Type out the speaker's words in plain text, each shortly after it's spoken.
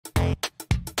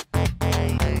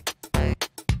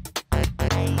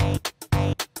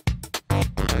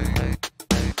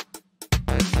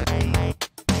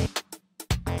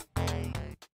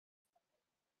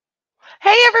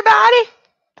everybody,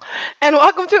 and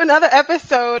welcome to another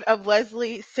episode of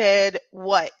Leslie Said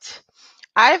What.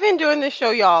 I've been doing this show,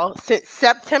 y'all, since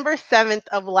September 7th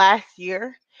of last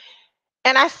year,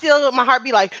 and I still, my heart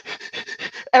be like,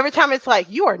 every time it's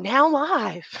like, you are now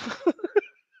live.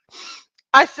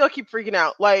 I still keep freaking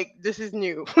out, like, this is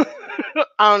new.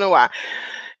 I don't know why.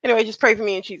 Anyway, just pray for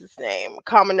me in Jesus' name.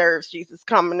 Calm my nerves, Jesus,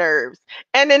 calm my nerves.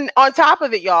 And then on top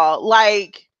of it, y'all,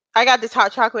 like, I got this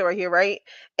hot chocolate right here, right?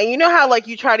 And you know how, like,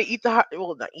 you try to eat the hot,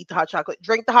 well, not eat the hot chocolate,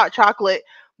 drink the hot chocolate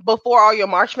before all your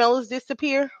marshmallows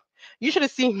disappear? You should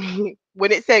have seen me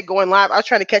when it said going live. I was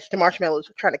trying to catch the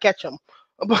marshmallows, trying to catch them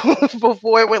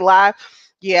before it went live.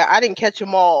 Yeah, I didn't catch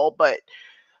them all, but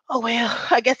oh well,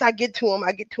 I guess I get to them.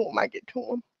 I get to them. I get to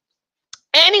them.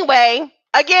 Anyway,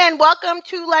 again, welcome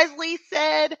to Leslie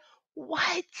Said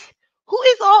What? Who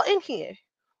is all in here?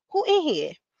 Who in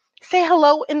here? Say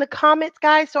hello in the comments,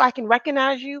 guys, so I can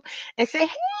recognize you and say, hey,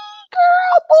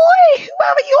 girl, boy,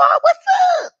 whoever you are, what's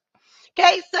up?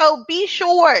 Okay, so be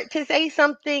sure to say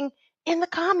something in the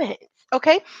comments,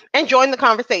 okay? And join the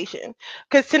conversation.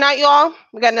 Because tonight, y'all,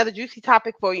 we got another juicy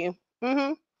topic for you.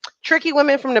 Tricky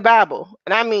women from the Bible.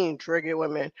 And I mean tricky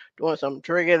women doing some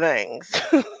tricky things.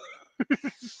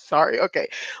 Sorry, okay.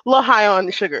 A little high on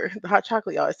the sugar. The hot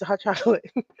chocolate, y'all. It's the hot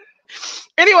chocolate.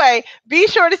 Anyway, be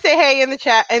sure to say hey in the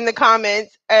chat, in the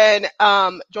comments, and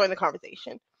join the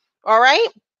conversation. All right?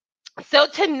 So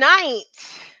tonight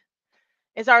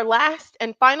is our last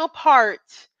and final part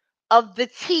of the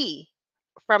tea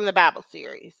from the Bible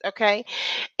series, okay?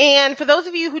 And for those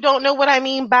of you who don't know what I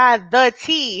mean by the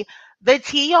tea,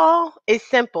 y'all, is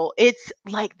simple. It's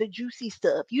like the juicy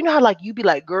stuff. You know how, like, you be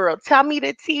like, girl, tell me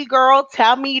the tea, girl,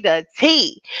 tell me the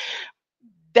tea.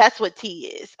 That's what tea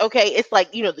is, okay? It's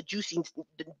like, you know, the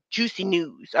juicy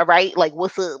news, all right? Like,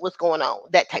 what's up, what's going on,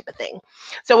 that type of thing.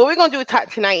 So what we're going to do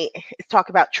tonight is talk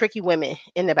about tricky women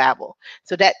in the Bible.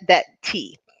 So that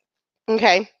tea,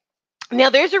 okay? Now,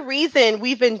 there's a reason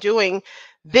we've been doing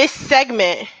this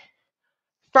segment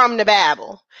from the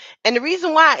Bible. And the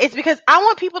reason why is because I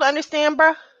want people to understand,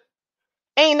 bro,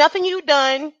 ain't nothing you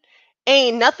done,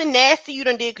 ain't nothing nasty you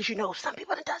done did, because you know some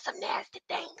people done some nasty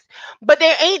things. But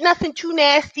there ain't nothing too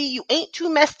nasty, you ain't too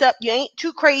messed up, you ain't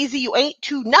too crazy, you ain't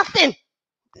too nothing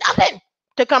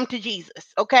to come to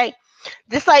Jesus, okay?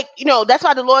 Just like, you know, that's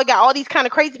why the Lord got all these kind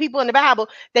of crazy people in the Bible,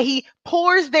 that he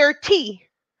pours their tea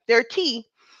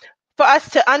for us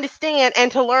to understand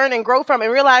and to learn and grow from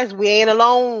and realize we ain't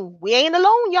alone. We ain't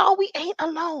alone, y'all. We ain't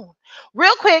alone.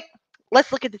 Real quick,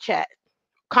 let's look at the chat,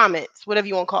 comments, whatever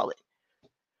you want to call it.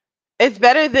 It's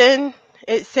better than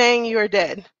it saying you're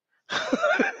dead.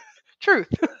 Truth.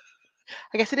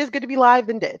 I guess it is good to be live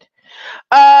than dead.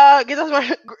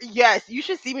 Yes, you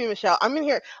should see me, Michelle. I'm in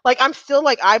here, like, I'm still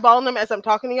like eyeballing them as I'm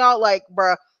talking to y'all. Like,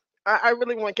 bruh, I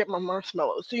really want to get my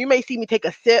marshmallows. So you may see me take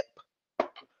a sip,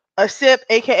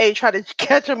 aka try to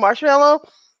catch a marshmallow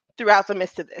throughout the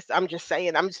midst of this. I'm just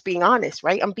saying, I'm just being honest,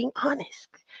 right? I'm being honest.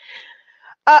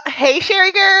 Hey,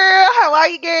 Sherry girl, how are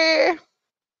you, girl?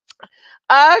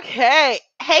 Okay.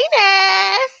 Hey,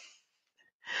 Ness.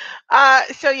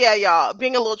 So yeah, y'all,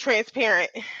 being a little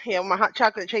transparent, my hot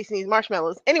chocolate chasing these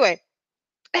marshmallows. Anyway,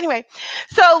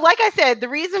 so like I said, the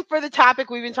reason for the topic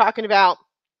we've been talking about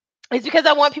is because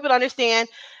I want people to understand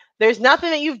there's nothing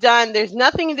that you've done, there's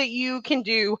nothing that you can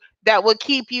do that will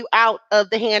keep you out of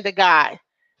the hand of God.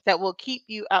 That will keep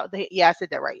you out the, yeah, I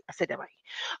said that right.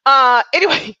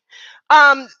 Anyway,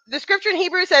 the scripture in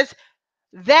Hebrew says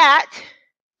that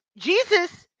Jesus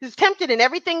is tempted in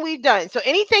everything we've done. So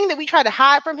anything that we try to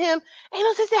hide from him, ain't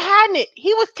no sense in hiding it.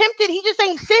 He was tempted. He just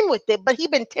ain't sin with it, but he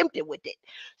been tempted with it.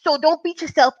 So don't beat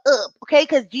yourself up, okay?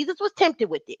 Because Jesus was tempted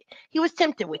with it. He was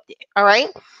tempted with it, all right?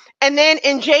 And then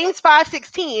in James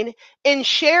 5:16, in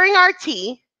sharing our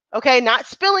tea, okay, not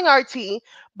spilling our tea,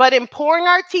 but in pouring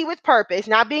our tea with purpose,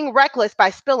 not being reckless by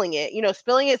spilling it. You know,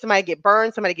 spilling it, somebody get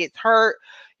burned, somebody gets hurt.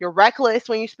 You're reckless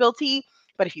when you spill tea.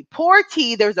 But if you pour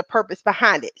tea, there's a purpose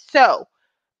behind it. So,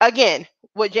 again,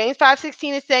 what James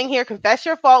 5:16 is saying here, confess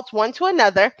your faults one to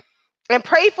another and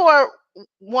pray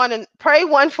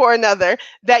one for another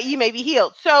that you may be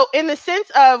healed. So, in the sense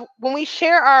of when we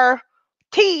share our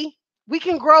tea, we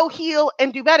can grow, heal,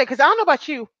 and do better. Because I don't know about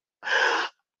you. I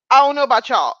don't know about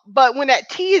y'all. But when that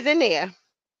tea is in there,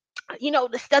 you know,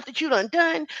 the stuff that you done,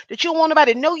 that you don't want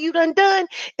nobody to know you done,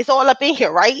 it's all up in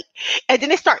here, right? And then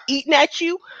they start eating at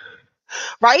you.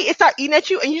 Right? It starts eating at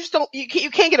you, and you just don't, you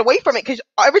can't get away from it, because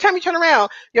every time you turn around,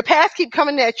 your past keep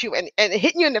coming at you and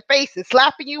hitting you in the face and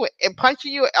slapping you and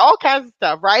punching you and all kinds of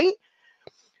stuff, right?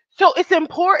 So it's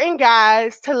important,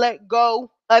 guys, to let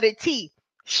go of the tea.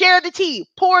 Share the tea.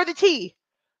 Pour the tea.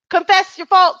 Confess your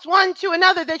faults one to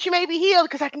another that you may be healed,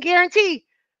 because I can guarantee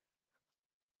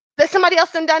that somebody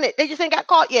else done it. They just ain't got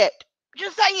caught yet.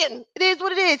 Just saying. It is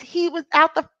what it is. He was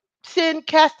out the sin,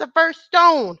 cast the first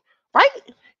stone. Right?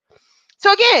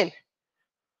 So again,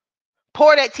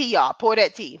 pour that tea, y'all. Pour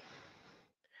that tea.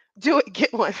 Do it.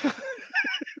 Get one.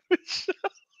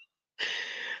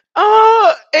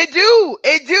 Oh, it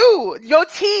do. Your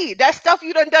tea, that stuff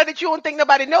you done that you don't think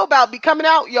nobody know about be coming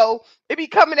out, yo. It be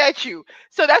coming at you.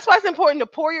 So that's why it's important to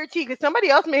pour your tea, because somebody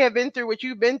else may have been through what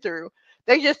you've been through.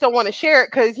 They just don't want to share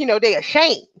it because, they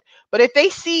ashamed. But if they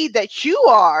see that you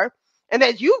are, and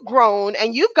that you've grown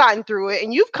and you've gotten through it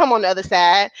and you've come on the other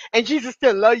side, and Jesus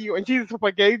still love you and Jesus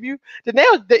forgave you, then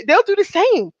they'll do the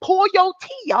same. Pour your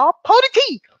tea, y'all. Pour the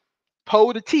tea.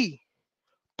 Pour the tea.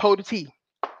 Pour the tea.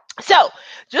 So,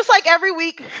 just like every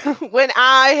week when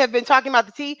I have been talking about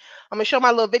the tea, I'm going to show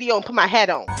my little video and put my hat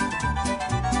on.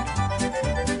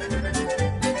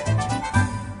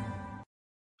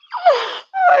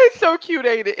 Oh, it's so cute,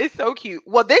 ain't it? It's so cute.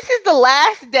 Well, this is the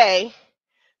last day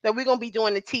that we're going to be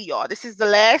doing the tea, y'all. This is the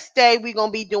last day we're going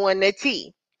to be doing the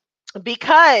tea,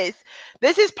 because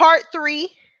this is part 3.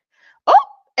 Oh,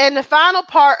 and the final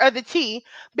part of the tea,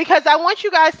 because I want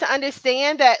you guys to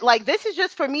understand that, like, this is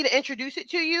just for me to introduce it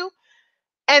to you.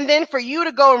 And then for you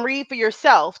to go and read for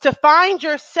yourself, to find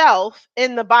yourself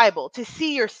in the Bible, to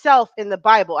see yourself in the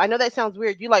Bible. I know that sounds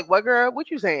weird. You like, what, girl?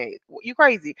 What you saying? You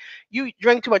crazy. You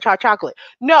drink too much hot chocolate.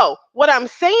 No, what I'm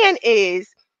saying is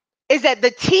that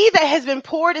the tea that has been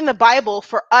poured in the Bible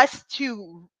for us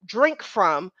to drink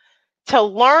from, to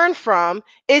learn from,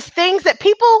 is things that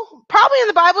people probably in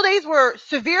the Bible days were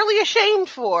severely ashamed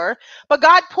for, but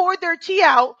God poured their tea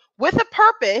out with a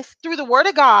purpose through the word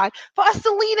of God for us to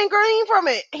lean and glean from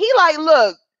it. He like,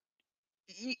 look,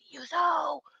 you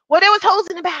so, well, there was holes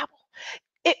in the Bible.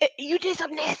 You did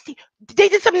something nasty. They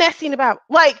did something nasty in the Bible.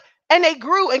 Like, and they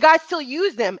grew, and God still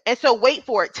used them. And so wait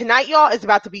for it. Tonight, y'all, is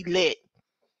about to be lit.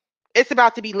 It's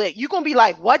about to be lit. You're going to be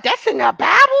like, what? That's in the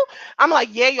Bible? I'm like,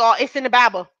 yeah, y'all, it's in the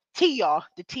Bible. Tea, y'all.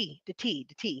 The tea.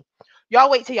 Y'all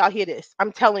wait till y'all hear this.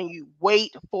 I'm telling you,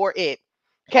 wait for it.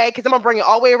 Okay? Because I'm going to bring it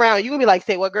all the way around. You're going to be like,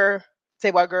 say what, girl?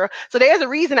 Say what, girl? So there's a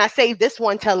reason I saved this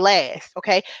one to last.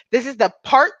 Okay? This is the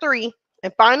part 3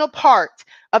 and final part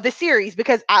of the series,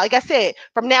 because like I said,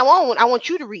 from now on, I want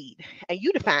you to read and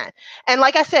you to find. And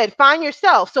like I said, find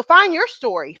yourself. So find your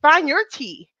story. Find your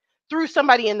tea through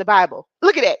somebody in the Bible.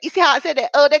 Look at that. You see how I said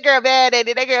that? Oh, that girl bad. That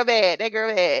girl bad. That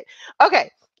girl bad. Okay.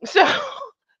 So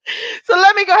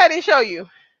let me go ahead and show you.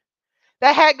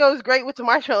 That hat goes great with the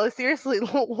marshmallows. Seriously,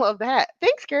 love the hat.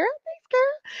 Thanks, girl.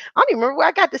 I don't even remember where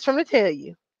I got this from to tell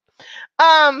you.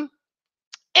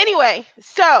 Anyway,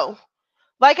 so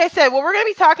like I said, what we're going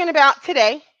to be talking about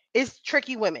today is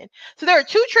tricky women. So there are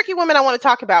 2 tricky women I want to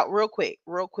talk about real quick.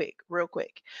 All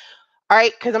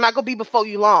right, because I'm not going to be before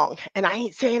you long. And I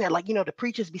ain't saying that like, the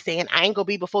preachers be saying, I ain't going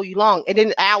to be before you long. And then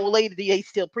an hour later, they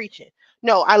still preaching.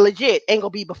 No, I legit ain't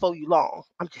going to be before you long.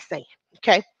 I'm just saying.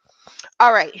 Okay.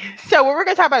 All right. So what we're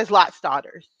going to talk about is Lot's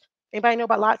daughters. Anybody know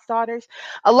about Lot's daughters?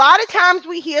 A lot of times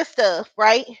we hear stuff,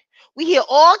 right? We hear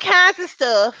all kinds of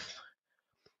stuff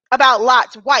about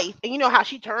Lot's wife. And you know how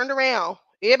she turned around.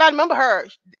 Everybody remember her.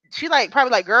 She probably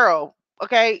like, girl,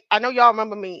 okay, I know y'all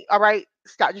remember me. All right.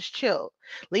 Stop, just chill.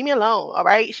 Leave me alone. All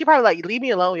right. She probably like, leave me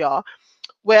alone, y'all.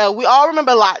 Well, we all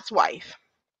remember Lot's wife.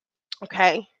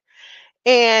 Okay.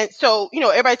 And so,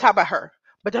 everybody talk about her.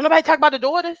 But don't nobody talk about the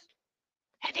daughters?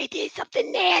 And they did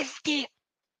something nasty.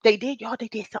 They did, y'all. They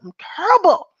did something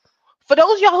terrible. For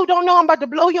those of y'all who don't know, I'm about to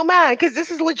blow your mind, because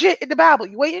this is legit in the Bible.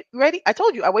 You wait, ready? I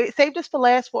told you, saved this for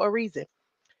last for a reason.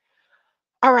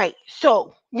 All right.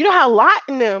 So, you know how Lot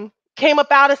and them came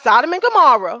up out of Sodom and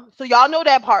Gomorrah. So y'all know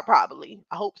that part probably.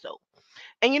 I hope so.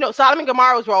 And Sodom and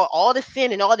Gomorrah was where all the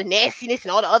sin and all the nastiness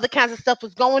and all the other kinds of stuff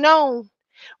was going on,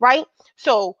 right?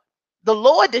 So the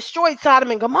Lord destroyed Sodom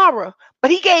and Gomorrah,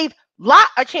 but he gave Lot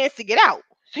a chance to get out.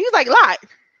 So he's like, Lot,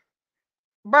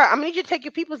 bro, I'm gonna need you to take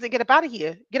your peoples and get up out of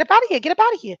here. Get up out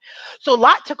of here. So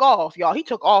Lot took off, y'all. He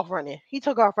took off running.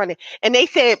 And they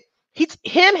said,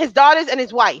 his daughters, and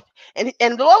his wife. And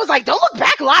the Lord was like, don't look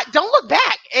back, Lot. Don't look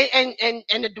back. And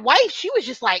the wife, she was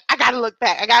just like, I gotta look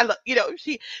back. I gotta look.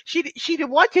 She didn't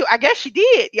want to. I guess she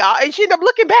did, y'all. And she ended up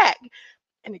looking back.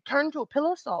 And it turned into a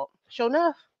pillar of salt. Sure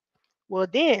enough. Well,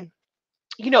 then,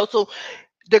 so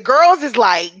the girls is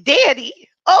like, Daddy,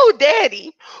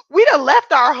 we done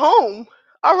left our home.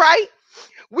 All right.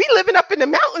 We living up in the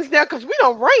mountains now because we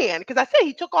done ran. Because I said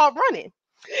he took off running.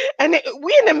 And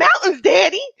we in the mountains,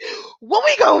 Daddy. What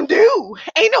we gonna do?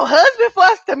 Ain't no husband for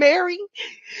us to marry.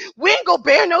 We ain't gonna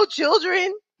bear no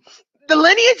children. The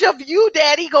lineage of you,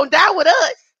 Daddy, gonna die with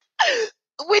us.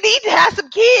 We need to have some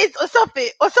kids or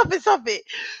something.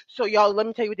 So y'all, let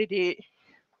me tell you what they did.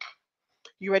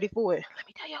 You ready for it? Let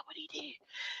me tell y'all what he did.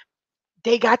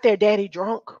 They got their daddy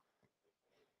drunk.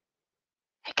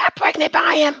 They got pregnant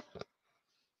by him.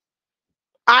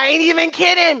 I ain't even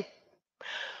kidding.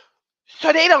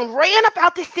 So they done ran up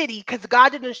out the city because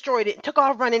God done destroyed it and took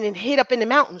off running and hid up in the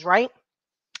mountains, right?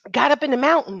 Got up in the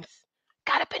mountains.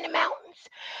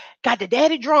 Got the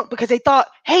daddy drunk because they thought,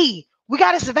 hey, we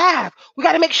got to survive. We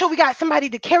got to make sure we got somebody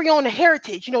to carry on the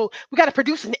heritage. You know, we got to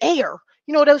produce an heir.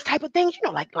 You know, those type of things, you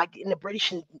know, like in the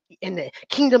British and in the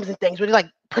kingdoms and things where they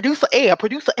like produce an heir.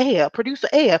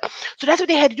 So that's what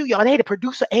they had to do, y'all. They had to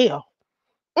produce an heir.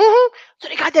 So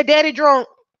they got their daddy drunk.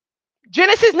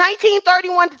 Genesis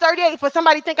 19:31-38. For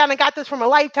somebody think I done got this from a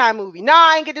Lifetime movie. Nah,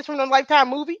 I ain't get this from a Lifetime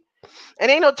movie. And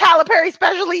ain't no Tyler Perry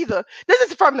special either. This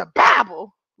is from the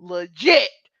Bible. Legit.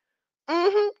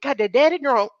 Got their daddy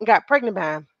drunk and got pregnant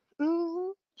by him.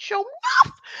 Sure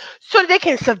enough. So that they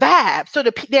can survive. So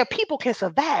their people can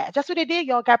survive. That's what they did,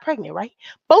 y'all. Got pregnant, right?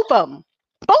 Both of them.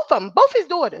 Both his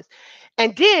daughters.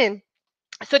 And then,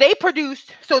 so they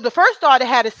produced, so the first daughter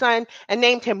had a son and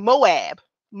named him Moab.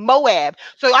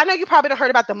 So I know you probably don't heard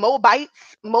about the Moabites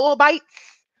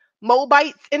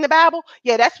in the Bible.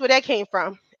 Yeah, that's where that came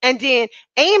from. And then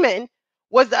Ammon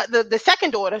was the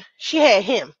second daughter. She had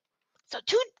him. So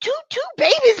two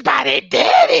babies by their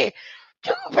daddy.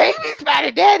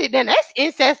 Then that's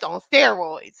incest on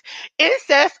steroids.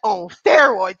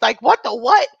 Like what the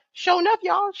what? Show enough,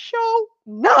 y'all. Show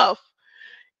enough.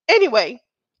 Anyway,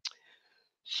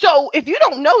 so if you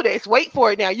don't know this, wait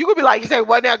for it now. You could be like, you say,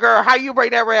 what now, girl? How you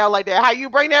bring that around like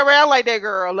that?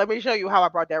 Girl? Let me show you how I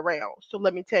brought that around. So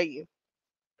let me tell you.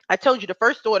 I told you the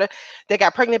first daughter that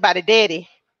got pregnant by the daddy,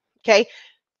 okay?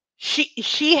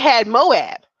 She had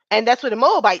Moab, and that's where the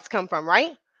Moabites come from,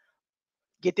 right?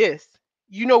 Get this.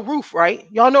 You know Ruth, right?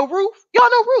 Y'all know Ruth?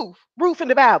 Ruth in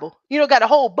the Bible. You know, got a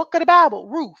whole book of the Bible.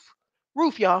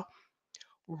 Ruth, y'all.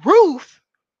 Ruth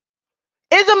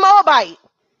is a Moabite.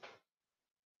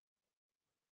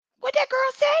 What that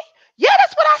girl say? Yeah,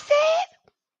 that's what I said.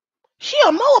 She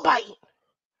a Moabite.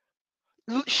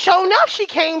 Sure enough, she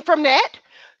came from that.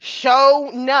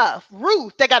 Sure enough.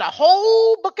 Ruth, they got a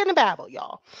whole book in the Bible,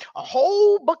 y'all. A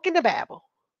whole book in the Bible.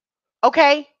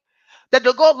 Okay? That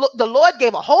the Lord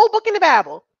gave a whole book in the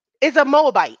Bible is a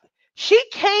Moabite. She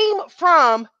came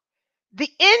from the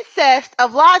incest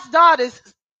of Lot's daughters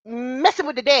messing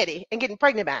with the daddy and getting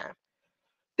pregnant by him.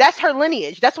 That's her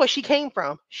lineage. That's where she came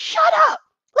from. Shut up.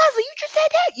 Leslie, you just said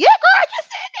that? Yeah, girl, I just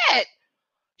said that.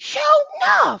 Sure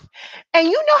enough. And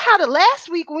you know how the last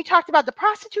week when we talked about the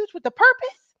prostitutes with the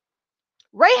purpose?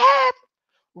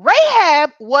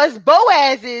 Rahab was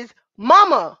Boaz's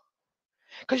mama.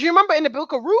 Because you remember in the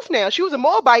book of Ruth now, she was a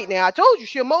Moabite now. I told you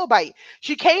she a Moabite.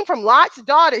 She came from Lot's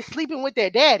daughters sleeping with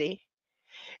their daddy.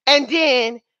 And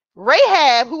then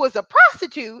Rahab, who was a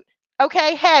prostitute,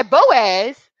 okay, had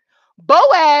Boaz.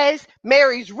 Boaz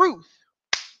marries Ruth.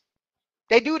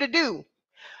 They do the do.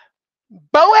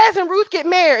 Boaz and Ruth get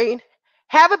married,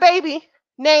 have a baby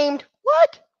named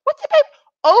what? What's the baby?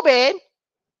 Obed.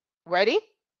 Ready?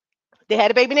 They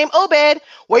had a baby named Obed.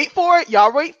 Wait for it.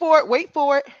 Y'all wait for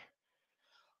it.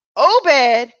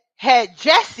 Obed had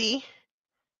Jesse.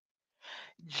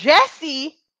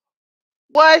 Jesse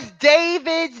was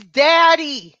David's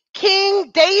daddy.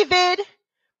 King David.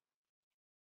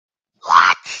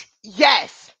 What?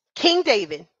 Yes. King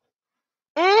David.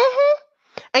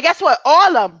 And guess what?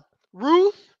 All of them.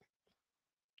 Ruth,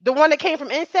 the one that came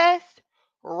from incest.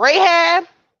 Rahab,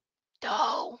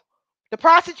 the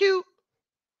prostitute.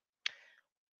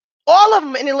 All of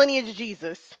them in the lineage of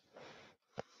Jesus.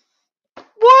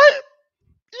 What?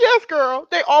 Yes, girl.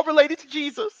 They all related to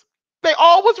Jesus. They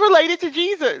all was related to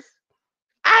Jesus.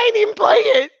 I ain't even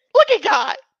playing. Look at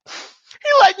God. He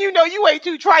letting you know you ain't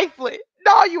too trifling.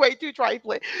 No, you ain't too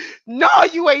trifling. No,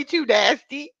 you ain't too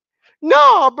nasty.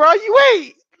 No, bro, you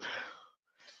ain't.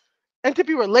 And to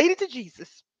be related to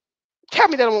Jesus. Tell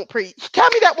me that won't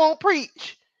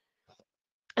preach.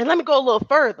 And let me go a little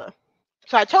further.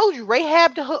 So I told you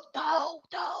Rahab the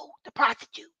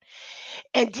prostitute.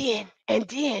 And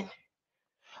then,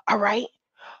 all right,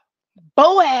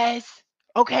 Boaz,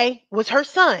 okay, was her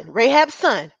son, Rahab's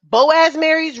son. Boaz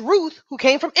marries Ruth, who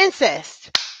came from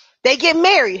incest. They get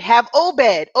married, have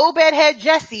Obed. Obed had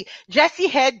Jesse. Jesse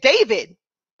had David.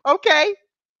 Okay?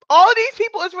 All of these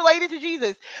people is related to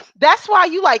Jesus. That's why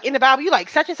you like in the Bible, you like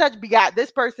such and such begot this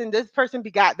person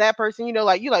begot that person. You know,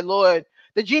 like you like, Lord,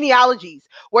 the genealogies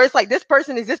where it's like this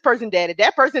person is this person daddy,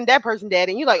 that person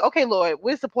daddy. And you're like, okay, Lord,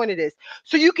 what's the point of this?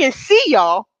 So you can see,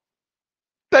 y'all,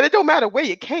 that it don't matter where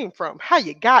you came from, how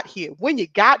you got here, when you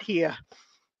got here.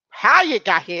 how you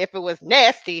got here if it was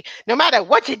nasty. No matter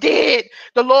what you did,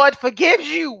 the Lord forgives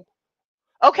you.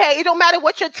 Okay, it don't matter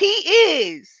what your T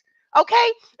is.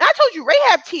 Okay, and I told you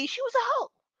Rahab T, she was a hoe.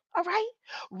 All right,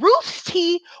 Ruth's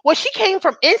T, well, she came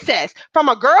from incest, from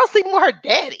a girl sleeping with her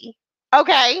daddy.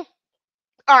 Okay,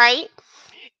 all right.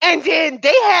 And then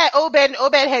they had Obed, and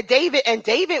Obed had David, and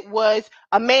David was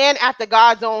a man after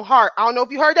God's own heart. I don't know if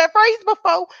you heard that phrase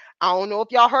before. I don't know if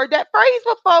y'all heard that phrase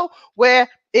before, where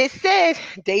it says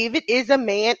David is a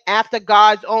man after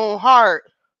God's own heart.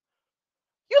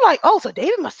 You're like, oh, so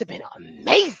David must have been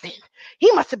amazing.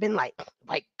 He must have been like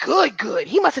good.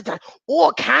 He must have done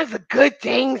all kinds of good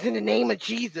things in the name of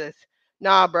Jesus.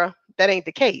 Nah, bro, that ain't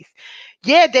the case.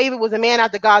 Yeah, David was a man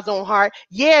after God's own heart.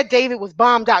 Yeah, David was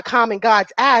bomb.com in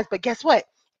God's eyes, but guess what?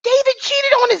 David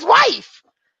cheated on his wife.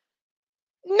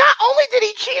 Not only did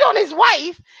he cheat on his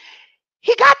wife,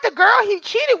 he got the girl he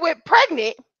cheated with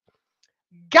pregnant,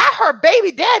 got her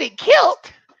baby daddy killed,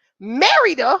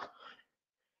 married her,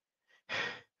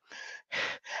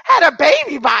 had a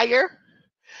baby by her,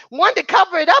 wanted to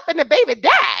cover it up, and the baby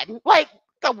died. Like,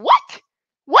 the what?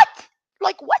 What?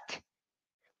 Like, what?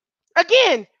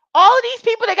 Again, all of these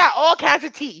people, they got all kinds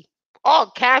of tea. All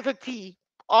kinds of tea.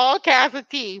 All kinds of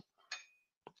tea.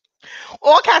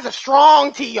 All kinds of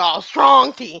strong tea, y'all.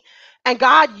 Strong tea. And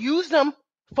God used them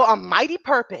for a mighty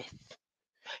purpose.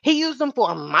 He used them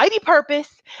for a mighty purpose.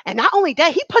 And not only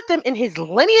that, he put them in his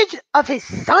lineage of his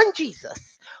son, Jesus.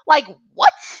 Like,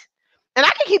 what? And I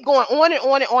can keep going on and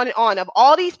on and on and on of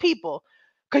all these people.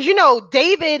 Because, you know,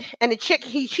 David and the chick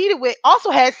he cheated with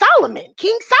also had Solomon,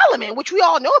 King Solomon, which we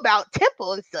all know about,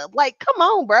 temple and stuff. Like, come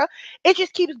on, bro. It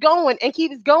just keeps going and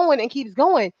keeps going and keeps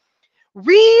going.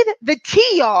 Read the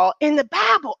tea, y'all, in the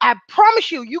Bible. I promise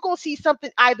you, you're going to see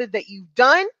something either that you've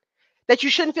done that you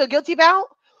shouldn't feel guilty about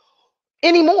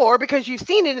anymore because you've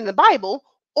seen it in the Bible,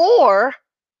 or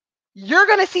you're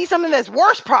going to see something that's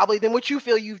worse probably than what you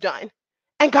feel you've done.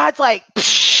 And God's like,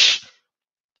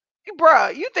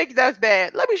 bruh, you think that's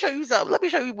bad? Let me show you something. Let me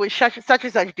show you what such and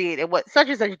such did and what such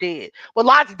and such did. What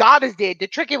Lot's daughters did, the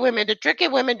tricky women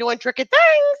doing tricky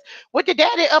things with the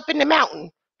daddy up in the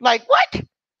mountain. Like, what?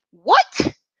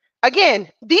 What? Again,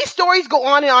 these stories go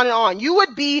on and on and on. You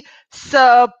would be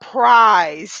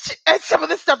surprised at some of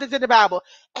the stuff that's in the Bible.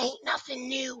 Ain't nothing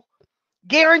new.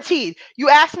 Guaranteed. You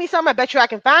ask me something, I bet you I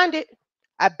can find it.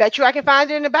 I bet you I can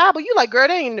find it in the Bible. You like, girl,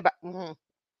 that ain't in the Bible. Mm-hmm.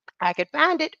 I could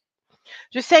find it.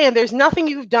 Just saying, there's nothing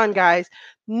you've done, guys.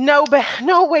 No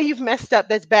way you've messed up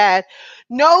that's bad.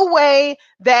 No way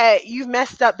that you've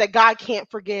messed up that God can't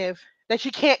forgive, that you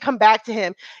can't come back to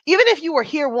him. Even if you were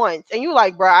here once and you're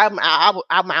like, bro, I'm out.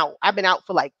 I've been out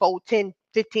for like 4, 10,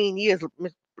 15 years.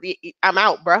 I'm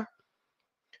out, bro.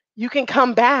 You can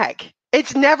come back.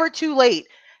 It's never too late.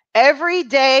 Every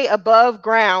day above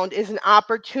ground is an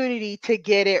opportunity to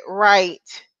get it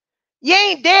right. You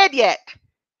ain't dead yet.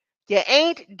 You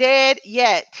ain't dead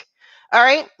yet. All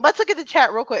right, let's look at the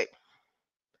chat real quick.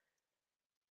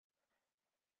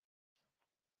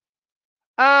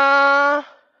 Yep,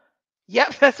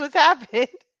 that's what's happened.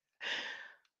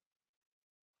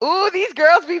 Ooh, these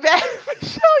girls be bad.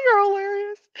 Michelle, you're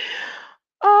hilarious.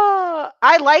 Oh,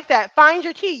 I like that. Find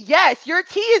your tea. Yes, your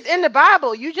tea is in the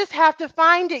Bible. You just have to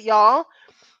find it, y'all.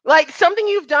 Like something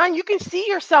you've done, you can see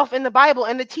yourself in the Bible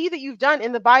and the tea that you've done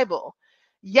in the Bible.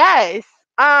 Yes.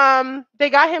 They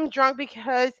got him drunk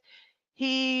because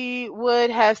he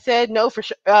would have said no for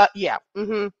sure. Yeah.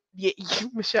 Mm-hmm. Yeah,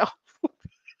 Michelle.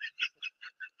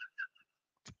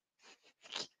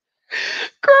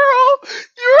 Girl,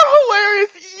 you're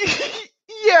hilarious.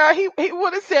 Yeah, he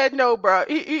would have said no, bro.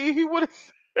 He would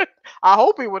have. I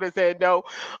hope he would have said no.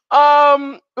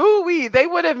 Ooh, they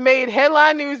would have made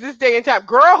headline news this day and time.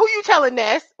 Girl, who you telling,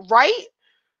 Ness? Right?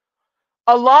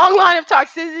 A long line of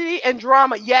toxicity and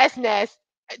drama. Yes, Ness.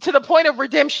 To the point of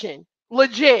redemption.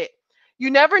 Legit.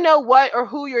 You never know what or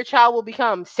who your child will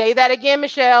become. Say that again,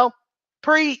 Michelle.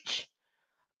 Preach.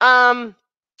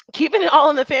 Keeping it all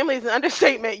in the family is an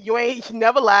understatement. You ain't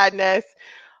never lied, Ness.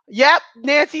 Yep,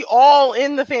 Nancy, all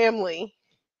in the family.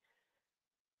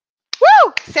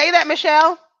 Woo! Say that,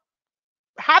 Michelle.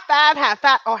 High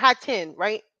five, or high 10,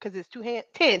 right? Because it's two hands.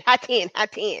 10, high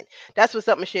 10. That's what's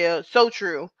up, Michelle. So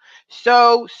true.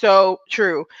 So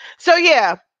true. So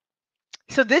yeah.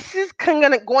 So this is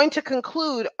going to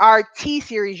conclude our tea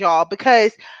series, y'all,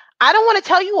 because I don't want to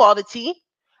tell you all the tea.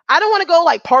 I don't want to go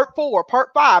like part 4, part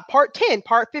 5, part 10,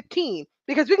 part 15,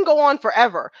 because we can go on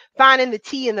forever finding the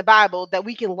tea in the Bible that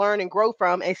we can learn and grow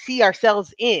from and see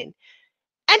ourselves in. And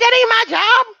that ain't my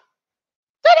job.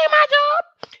 That ain't my job.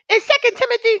 In 2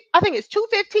 Timothy, I think it's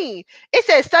 2:15, it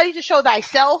says, study to show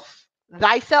thyself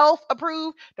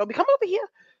approved. Don't be coming over here.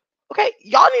 Okay,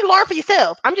 y'all need to learn for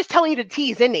yourself. I'm just telling you the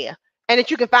T is in there, and that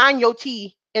you can find your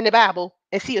T in the Bible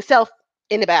and see yourself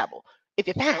in the Bible if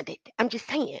you find it. I'm just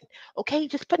saying. Okay,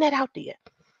 just putting that out there.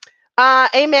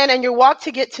 Amen. And your walk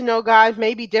to get to know God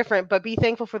may be different, but be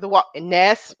thankful for the walk. And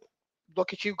Ness,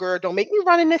 look at you, girl. Don't make me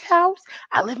run in this house.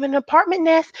 I live in an apartment,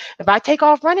 Ness. If I take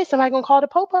off running, somebody gonna call the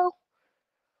popo.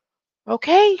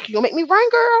 Okay, you gonna make me run,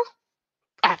 girl.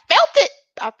 I felt it.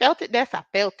 I felt it, Ness. I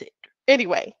felt it.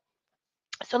 Anyway,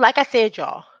 so like I said,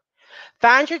 y'all,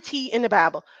 find your T in the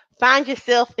Bible. Find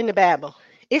yourself in the Bible.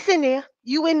 It's in there.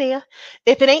 You in there.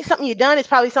 If it ain't something you done, it's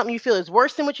probably something you feel is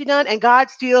worse than what you done, and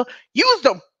God still used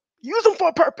them. Use them for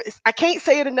a purpose. I can't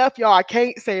say it enough, y'all. I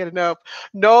can't say it enough.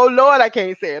 No, Lord, I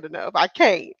can't say it enough. I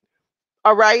can't.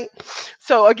 All right.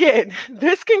 So again,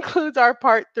 this concludes our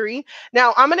part 3.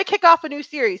 Now I'm going to kick off a new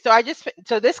series.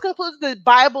 So this concludes the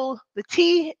Bible, the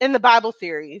T in the Bible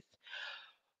series.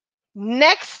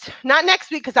 Not next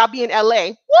week because I'll be in LA.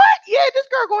 What? Yeah, this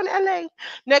girl going to LA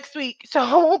next week. So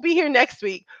I won't be here next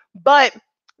week. But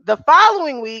the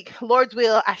following week, Lord's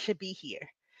will, I should be here.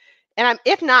 And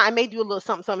if not, I may do a little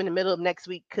something in the middle of next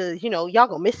week because, y'all going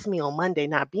to miss me on Monday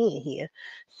not being here.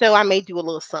 So I may do a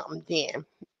little something then.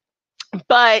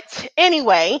 But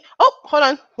anyway, hold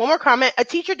on. One more comment. A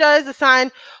teacher does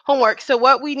assign homework. So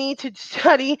what we need to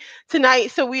study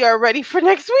tonight so we are ready for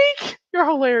next week. You're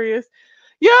hilarious.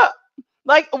 Yeah.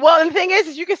 And the thing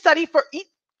is you can study for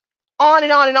on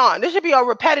and on and on. This should be a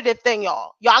repetitive thing,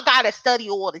 y'all. Y'all got to study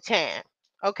all the time.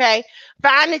 Okay?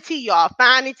 Find the T, y'all.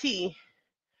 Find the T.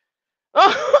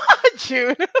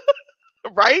 June.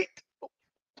 Right?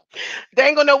 They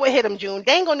ain't gonna know what hit them, June.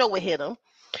 They ain't gonna know what hit them.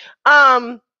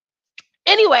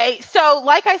 Anyway, so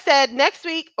like I said, next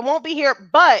week I won't be here,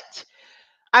 but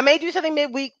I may do something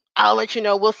midweek. I'll let you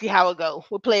know. We'll see how it goes.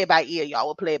 We'll play it by ear, y'all.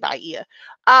 We'll play it by ear.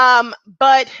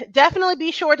 But definitely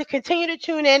be sure to continue to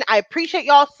tune in. I appreciate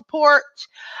y'all's support.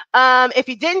 If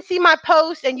you didn't see my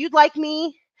post and you'd like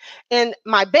me and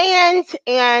my band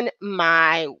and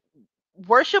my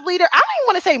worship leader, I don't even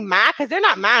want to say mine because they're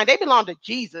not mine. They belong to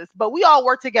Jesus. But we all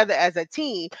work together as a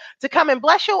team to come and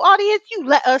bless your audience. You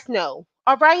let us know.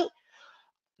 All right.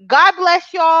 God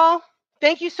bless y'all.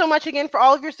 Thank you so much again for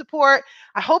all of your support.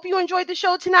 I hope you enjoyed the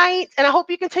show tonight, and I hope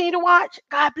you continue to watch.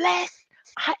 God bless.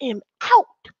 I am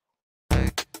out.